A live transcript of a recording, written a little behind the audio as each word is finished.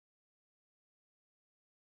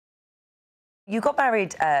You got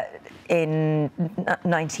married in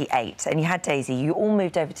 '98 and you had Daisy. You all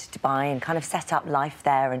moved over to Dubai and kind of set up life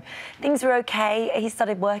there, and things were okay. He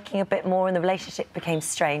started working a bit more and the relationship became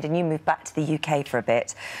strained, and you moved back to the UK for a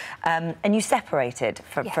bit. And you separated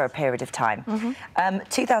for a period of time.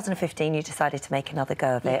 2015, you decided to make another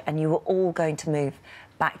go of it, and you were all going to move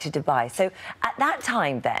back to Dubai. So at that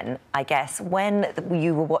time then, I guess, when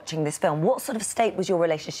you were watching this film, what sort of state was your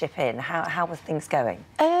relationship in? How were things going?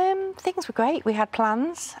 Things were great. We had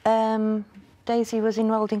plans. Daisy was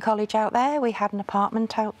enrolled in college out there. We had an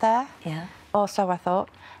apartment out there. Yeah. Or so I thought.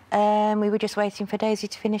 We were just waiting for Daisy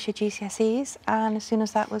to finish her GCSEs, and as soon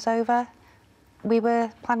as that was over, we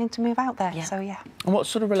were planning to move out there, so yeah. And what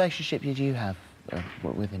sort of relationship did you have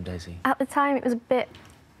with him, Daisy? At the time, it was a bit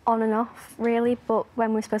on and off, really, but when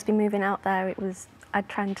we were supposed to be moving out there, I'd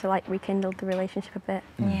tried to, like, rekindle the relationship a bit.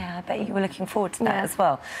 Yeah, I bet you were looking forward to that as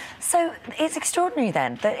well. So it's extraordinary,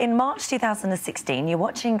 then, that in March 2016, you're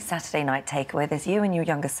watching Saturday Night Takeaway. There's you and your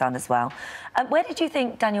younger son as well. Where did you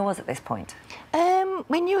think Daniel was at this point?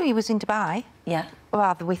 We knew he was in Dubai. Yeah.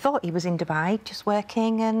 Well, we thought he was in Dubai, just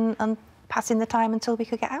working and passing the time until we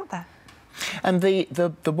could get out there. And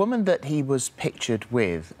the woman that he was pictured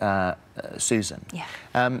with, Susan,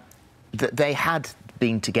 they had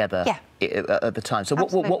been together at the time. So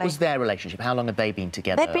what was their relationship? How long had they been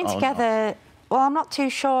together? They'd been together, well, I'm not too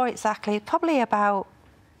sure exactly, probably about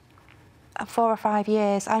 4 or 5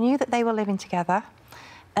 years. I knew that they were living together,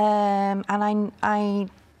 and I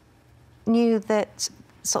knew that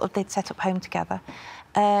sort of they'd set up home together.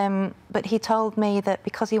 But he told me that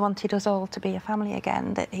because he wanted us all to be a family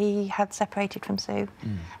again, that he had separated from Sue,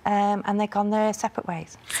 and they'd gone their separate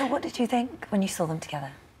ways. So what did you think when you saw them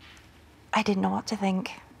together? I didn't know what to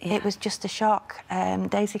think. It was just a shock.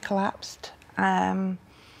 Daisy collapsed. As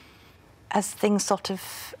things sort of...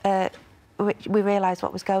 we realised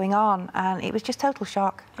what was going on, and it was just total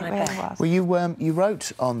shock. It really was. Well, you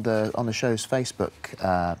wrote on the show's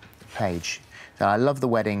Facebook page, I love the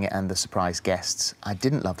wedding and the surprise guests. I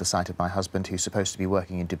didn't love the sight of my husband, who's supposed to be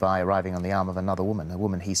working in Dubai, arriving on the arm of another woman, a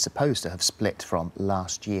woman he's supposed to have split from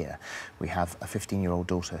last year. We have a 15-year-old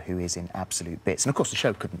daughter who is in absolute bits. And, of course, the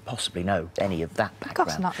show couldn't possibly know any of that background.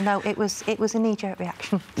 Of course not. No, it was a knee-jerk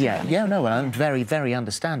reaction. And very, very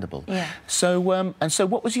understandable. Yeah. So, and so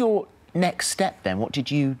what was your next step, then? What did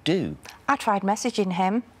you do? I tried messaging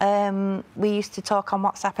him. We used to talk on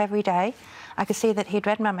WhatsApp every day. I could see that he'd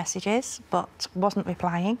read my messages, but wasn't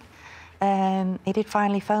replying. He did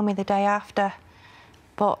finally phone me the day after,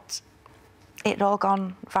 but it'd all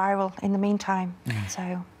gone viral in the meantime,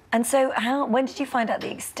 so... And so when did you find out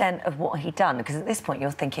the extent of what he'd done? Because at this point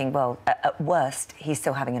you're thinking, well, at worst, he's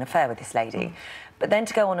still having an affair with this lady. But then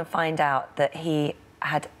to go on and find out that he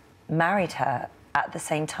had married her at the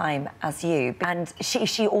same time as you, and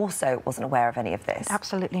she also wasn't aware of any of this?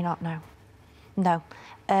 Absolutely not, no. No.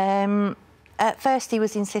 At first, he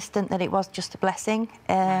was insistent that it was just a blessing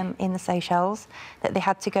in the Seychelles, that they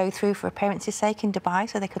had to go through for appearance's sake in Dubai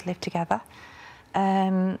so they could live together.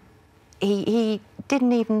 He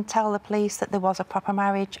didn't even tell the police that there was a proper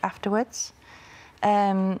marriage afterwards.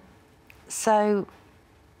 So,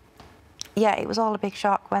 yeah, it was all a big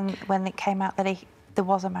shock when it came out that there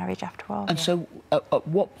was a marriage after all. And so, at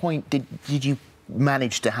what point did you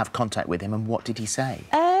manage to have contact with him, and what did he say?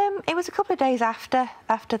 It was a couple of days after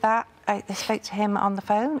that. I spoke to him on the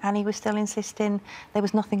phone, and he was still insisting there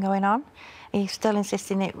was nothing going on. He was still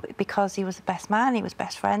insisting it because he was the best man, he was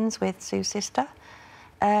best friends with Sue's sister.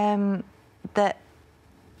 That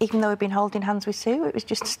even though he'd been holding hands with Sue, it was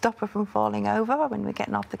just to stop her from falling over when we were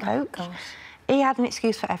getting off the coach. Oh, he had an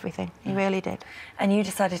excuse for everything, he really did. And you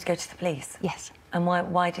decided to go to the police? Yes. And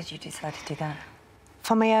why did you decide to do that?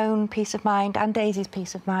 For my own peace of mind and Daisy's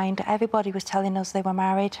peace of mind. Everybody was telling us they were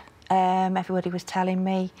married. Everybody was telling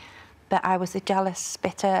me that I was a jealous,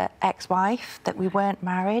 bitter ex-wife, that we weren't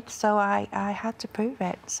married, so I had to prove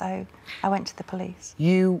it, so I went to the police.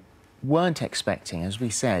 You weren't expecting, as we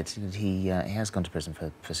said, that he has gone to prison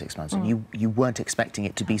for 6 months, and you weren't expecting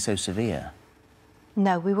it to be so severe?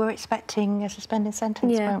 No, we were expecting a suspended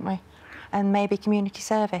sentence, weren't we? And maybe community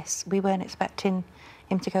service. We weren't expecting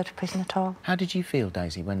him to go to prison at all. How did you feel,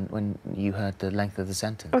 Daisy, when you heard the length of the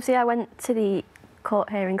sentence? Obviously, I went to the court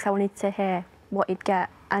hearings. I wanted to hear what he'd get,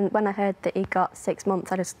 and when I heard that he got 6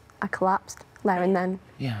 months, I collapsed there and then.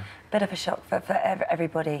 Yeah. Bit of a shock for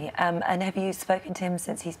everybody. And have you spoken to him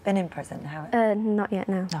since he's been in prison? Not yet,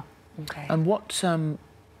 no. No. Okay. And what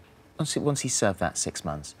once he served that 6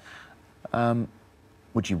 months,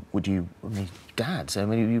 would you? I mean, Dad. I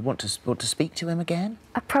mean, you want to speak to him again?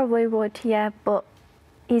 I probably would, yeah. But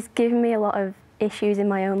he's given me a lot of issues in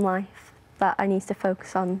my own life that I need to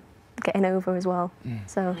focus on getting over as well.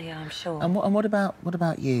 So yeah, I'm sure. And what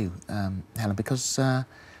about you, Helen? Because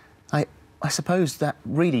I suppose that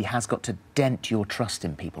really has got to dent your trust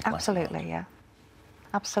in people. Absolutely, yeah.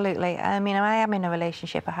 Absolutely. I mean, I am in a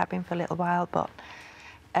relationship. I have been for a little while, but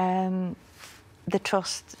the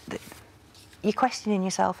trust, you're questioning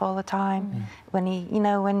yourself all the time when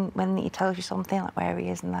when he tells you something, like where he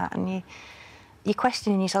is and that, and you're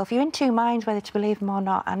questioning yourself. You're in two minds whether to believe him or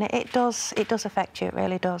not, and it does affect you. It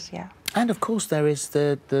really does, yeah. And of course, there is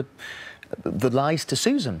the lies to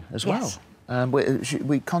Susan as well. Yes.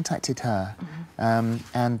 We contacted her and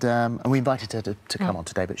we invited her to come on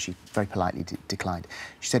today, but she very politely declined.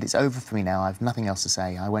 She said, "It's over for me now. I've nothing else to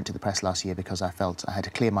say. I went to the press last year because I felt I had to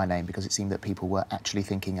clear my name because it seemed that people were actually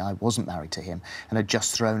thinking I wasn't married to him and had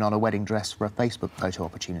just thrown on a wedding dress for a Facebook photo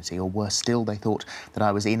opportunity, or worse still, they thought that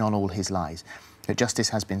I was in on all his lies. But justice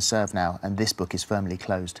has been served now, and this book is firmly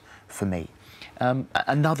closed for me."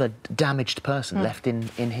 Another damaged person left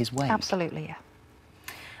in his wake. Absolutely, yeah.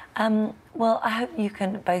 Well, I hope you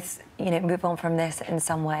can both, move on from this in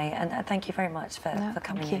some way. And thank you very much for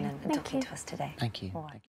coming in and talking to us today. Thank you. All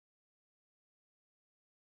right.